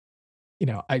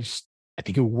 I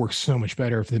think it would work so much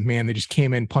better if they just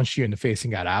came in, punched you in the face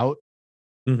and got out.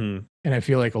 Mm-hmm. And I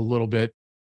feel like a little bit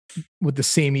with the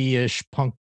samey-ish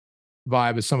punk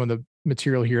vibe as some of the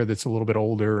material here that's a little bit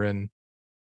older, and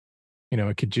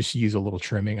it could just use a little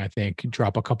trimming. I think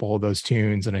drop a couple of those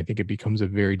tunes and I think it becomes a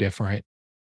very different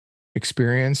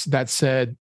experience. That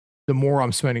said, the more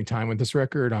I'm spending time with this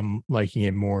record, I'm liking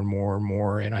it more and more and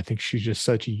more, and I think she's just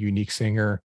such a unique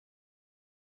singer.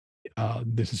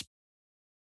 This is,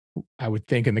 I would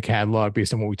think, in the catalog,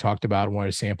 based on what we talked about and what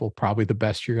I sampled, probably the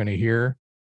best you're going to hear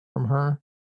from her.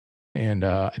 And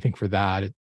I think for that,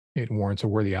 it warrants a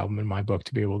worthy album in my book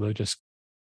to be able to just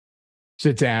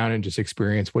sit down and just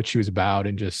experience what she was about.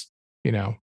 And just,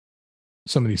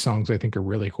 some of these songs I think are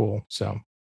really cool. So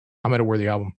I'm at a worthy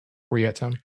album. Where you at,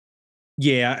 Tom?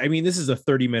 Yeah, I mean, this is a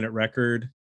 30-minute record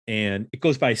and it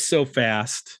goes by so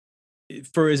fast.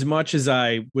 For as much as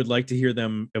I would like to hear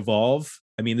them evolve,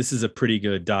 I mean, this is a pretty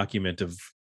good document of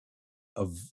a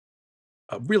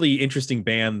really interesting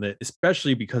band that,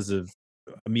 especially because of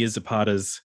Mia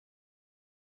Zapata's,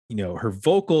 her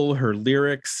vocal, her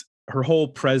lyrics, her whole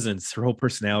presence, her whole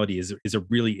personality is a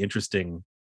really interesting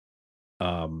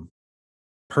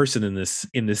person in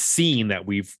this scene that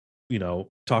we've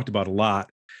talked about a lot.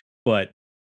 But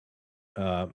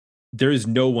there is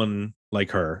no one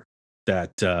like her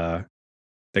that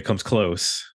comes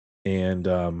close. And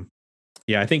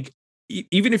I think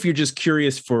even if you're just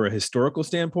curious for a historical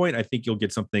standpoint, I think you'll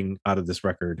get something out of this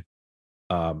record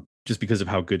just because of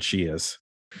how good she is.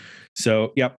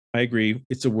 So, yep, I agree.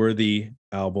 It's a worthy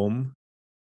album.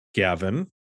 Gavin,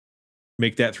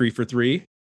 make that 3 for 3.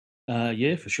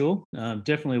 Yeah, for sure.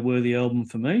 Definitely a worthy album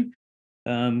for me.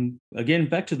 Again,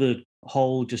 back to the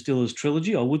whole Distillers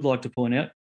trilogy, I would like to point out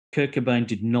Kurt Cobain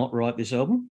did not write this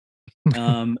album,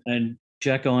 and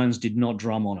Jack Irons did not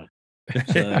drum on it.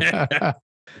 So it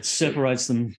separates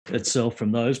them itself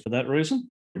from those for that reason.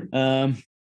 But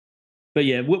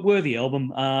yeah, worthy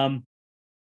album.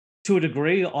 To a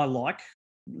degree, I like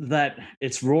that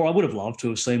it's raw. I would have loved to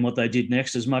have seen what they did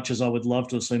next, as much as I would love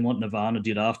to have seen what Nirvana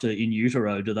did after In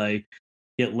Utero. Do they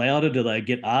get louder? Do they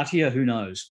get artier? Who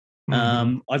knows?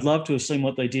 Mm-hmm. I'd love to have seen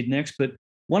what they did next. But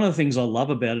one of the things I love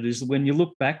about it is that when you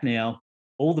look back now,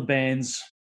 all the bands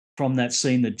from that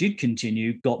scene that did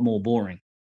continue got more boring.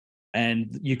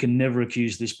 And you can never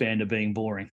accuse this band of being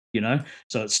boring,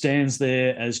 So it stands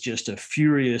there as just a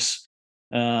furious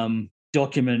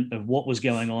document of what was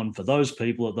going on for those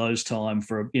people at those time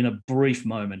in a brief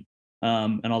moment.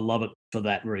 And I love it for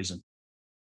that reason.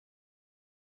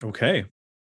 Okay.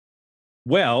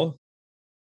 Well,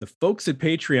 the folks at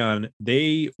Patreon,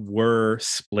 they were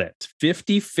split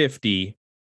 50-50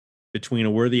 between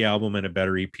a worthy album and a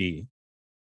better EP.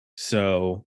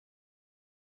 So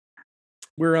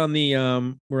we're on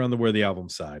the worthy album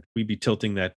side. We'd be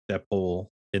tilting that poll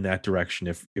in that direction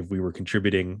if we were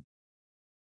contributing.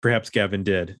 Perhaps Gavin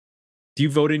did. Do you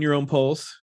vote in your own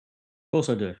polls? Of course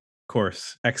I do. Of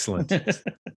course. Excellent.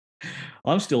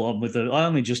 I'm still on with it. I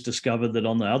only just discovered that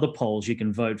on the other polls you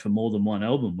can vote for more than one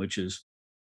album, which is,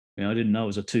 I didn't know it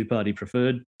was a two-party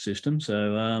preferred system.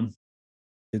 So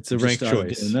it's a ranked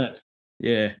choice. Doing that.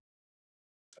 Yeah.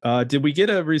 Did we get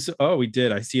a result? Oh, we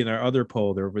did. I see in our other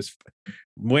poll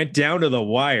went down to the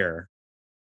wire.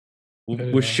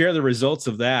 We'll share the results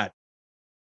of that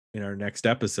in our next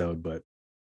episode. But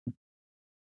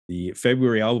the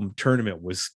February album tournament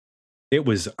was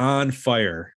on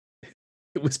fire.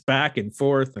 It was back and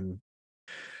forth, and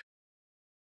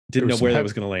didn't know where that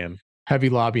was going to land. Heavy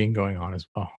lobbying going on as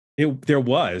well. There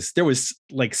was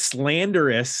like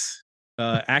slanderous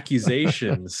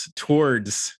accusations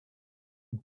towards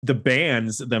the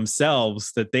bands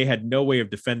themselves that they had no way of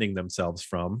defending themselves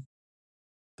from.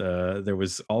 There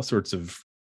was all sorts of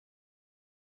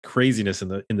craziness in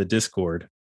the Discord,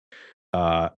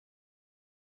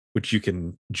 which you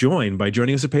can join by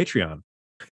joining us at Patreon.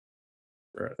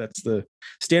 That's the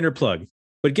standard plug.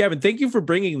 But Gavin, thank you for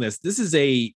bringing this. This is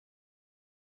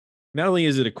not only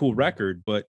is it a cool record,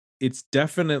 but it's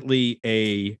definitely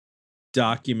a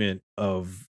document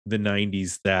of the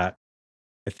 90s that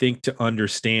I think to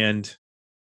understand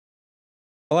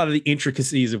a lot of the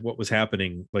intricacies of what was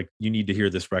happening, like you need to hear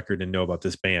this record and know about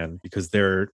this band because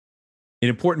they're an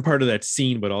important part of that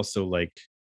scene, but also like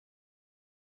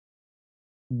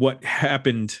what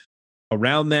happened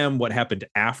around them, what happened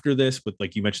after this with,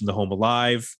 like you mentioned, the Home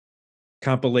Alive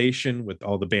compilation with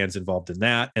all the bands involved in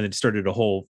that. And it started a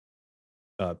whole,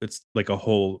 it's like a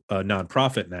whole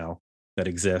nonprofit now that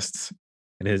exists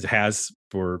and has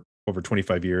for over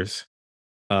 25 years.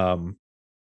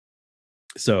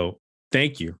 So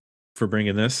thank you for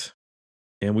bringing this,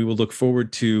 and we will look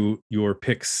forward to your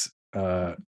picks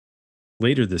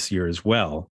later this year as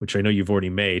well, which I know you've already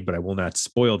made, but I will not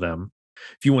spoil them.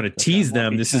 If you want to tease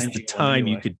them, this is the time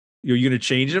you could. You're going to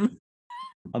change them?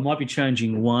 I might be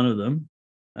changing one of them.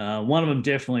 One of them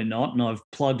definitely not, and I've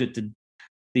plugged it to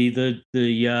the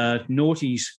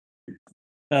Naughties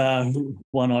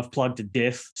one. I've plugged to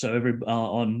death, so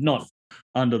on not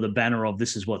under the banner of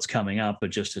this is what's coming up, but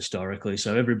just historically,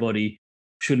 so everybody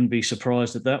shouldn't be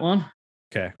surprised at that one.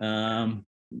 Okay. You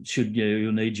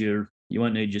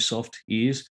won't need your soft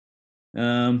ears.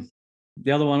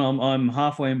 The other one, I'm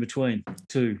halfway in between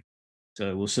two,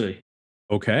 so we'll see.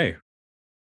 Okay.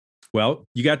 Well,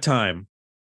 you got time.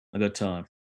 I got time.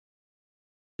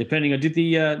 Depending, I did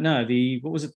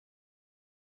what was it?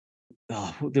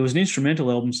 Oh, there was an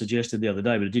instrumental album suggested the other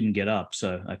day, but it didn't get up.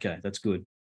 So, okay, that's good.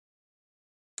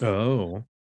 Oh.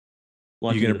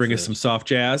 You're going to bring us some soft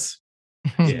jazz?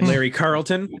 Yes. Larry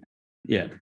Carlton? Yeah. I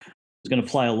was going to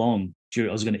play along. I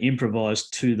was going to improvise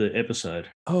to the episode.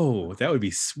 Oh, that would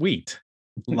be sweet.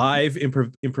 Live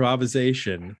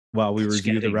improvisation while we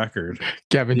review the record.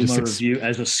 Gavin just review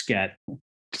as a scat.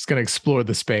 Just going to explore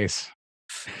the space.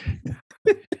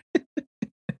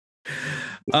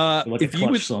 If you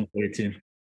would song for you, Tim.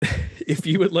 If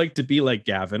you would like to be like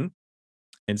Gavin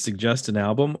and suggest an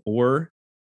album or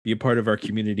be a part of our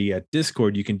community at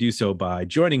Discord, you can do so by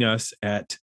joining us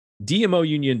at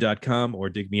dmounion.com or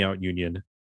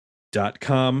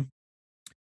digmeoutunion.com.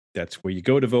 That's where you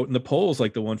go to vote in the polls,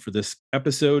 like the one for this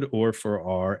episode or for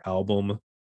our album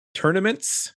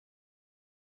tournaments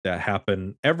that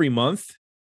happen every month.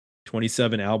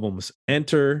 27 albums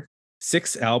enter,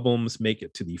 6 albums make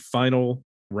it to the final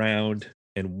round,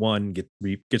 and 1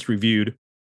 gets reviewed.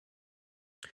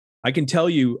 I can tell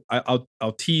you, I'll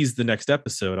tease the next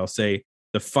episode. I'll say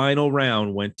the final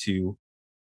round went to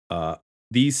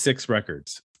these 6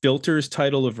 records: Filter's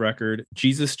Title of Record,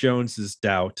 Jesus Jones's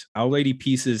Doubt, Our Lady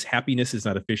Peace's Happiness Is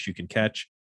Not a Fish You Can Catch,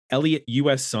 Elliott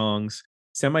U.S. Songs,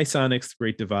 Semisonic's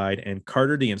Great Divide, and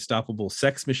Carter the Unstoppable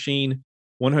Sex Machine,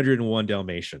 101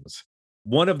 Dalmatians.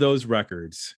 One of those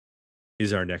records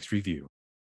is our next review.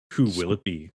 Who will it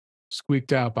be?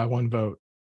 Squeaked out by 1 vote.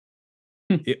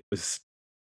 It was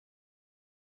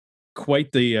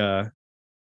quite the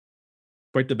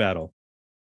battle.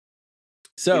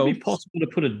 So, would it be possible to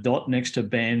put a dot next to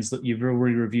bands that you've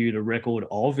already reviewed a record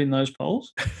of in those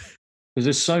polls? Because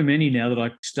there's so many now that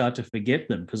I start to forget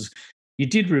them. Because you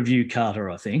did review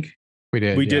Carter, I think. We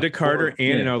did. We did a Carter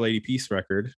and an Our Lady Peace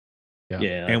record.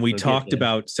 Yeah. And we talked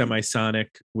about Semisonic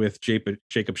with Jacob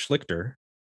Schlichter.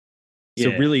 So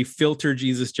really, Filter,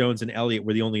 Jesus Jones, and Elliott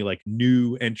were the only like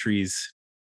new entries.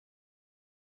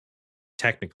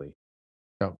 Technically.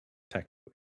 Oh.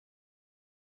 Technically.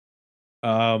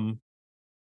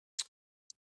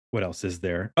 What else is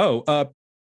there?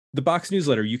 the box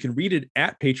newsletter. You can read it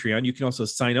at Patreon. You can also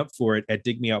sign up for it at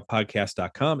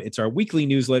digmeoutpodcast.com. It's our weekly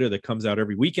newsletter that comes out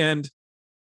every weekend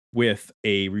with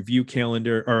a review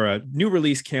calendar or a new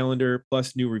release calendar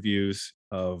plus new reviews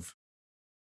of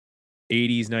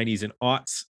 80s, 90s, and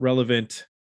aughts relevant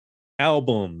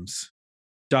albums,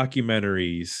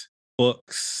 documentaries,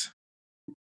 books,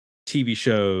 TV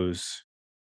shows,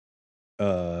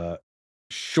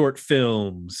 short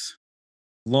films,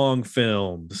 long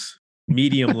films,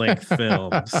 medium length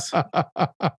films,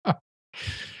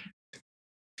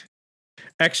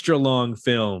 extra long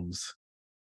films,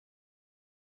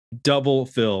 double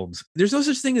films. There's no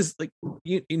such thing as like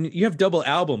you have double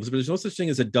albums, but there's no such thing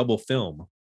as a double film.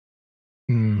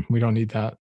 We don't need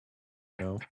that.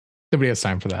 No, nobody has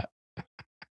time for that.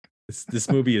 This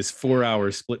movie is 4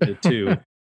 hours split into two.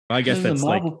 I guess that's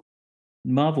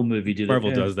Marvel movie did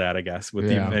Marvel it. does that, I guess, with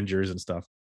the Avengers and stuff.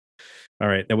 All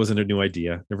right, that wasn't a new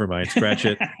idea. Never mind. Scratch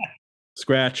it.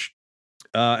 Scratch.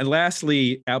 And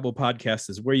lastly, Apple Podcasts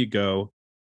is where you go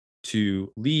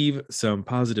to leave some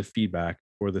positive feedback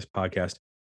for this podcast.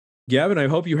 Gavin, I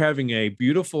hope you're having a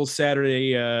beautiful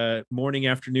Saturday morning,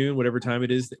 afternoon, whatever time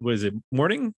it is. Was it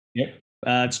morning? Yep.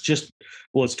 It's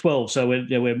 12, so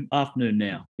we're afternoon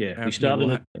now. Yeah, afternoon. We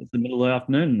started at the middle of the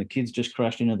afternoon, and the kids just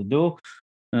crashed in at the door.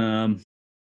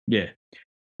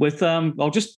 With I'll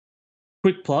just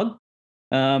quick plug.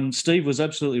 Steve was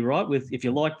absolutely right. With if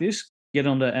you like this, get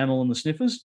onto Amyl and the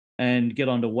Sniffers, and get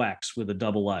onto Wax with a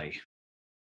double A.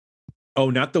 Oh,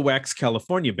 not the Wax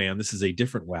California band. This is a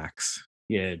different Wax.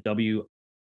 Yeah, WAAX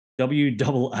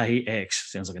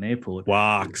sounds like an airport.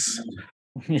 Wax.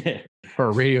 Yeah, for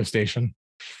a radio station.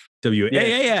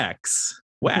 WAAX.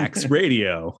 Wax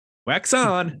Radio. Wax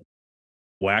on.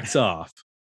 Wax off.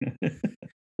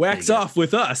 Wax off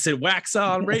with us at Wax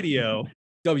On Radio.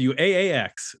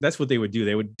 WAAX. That's what they would do.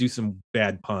 They would do some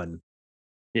bad pun.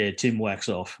 Yeah, Tim Wax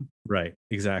Off. Right,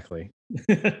 exactly.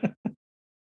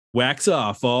 Wax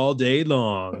off all day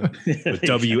long with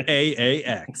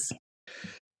WAAX.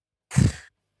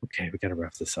 Okay, we got to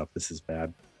wrap this up. This is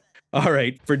bad. All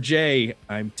right, for Jay,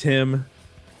 I'm Tim.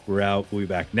 We're out. We'll be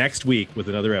back next week with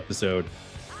another episode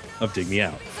of Dig Me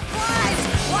Out.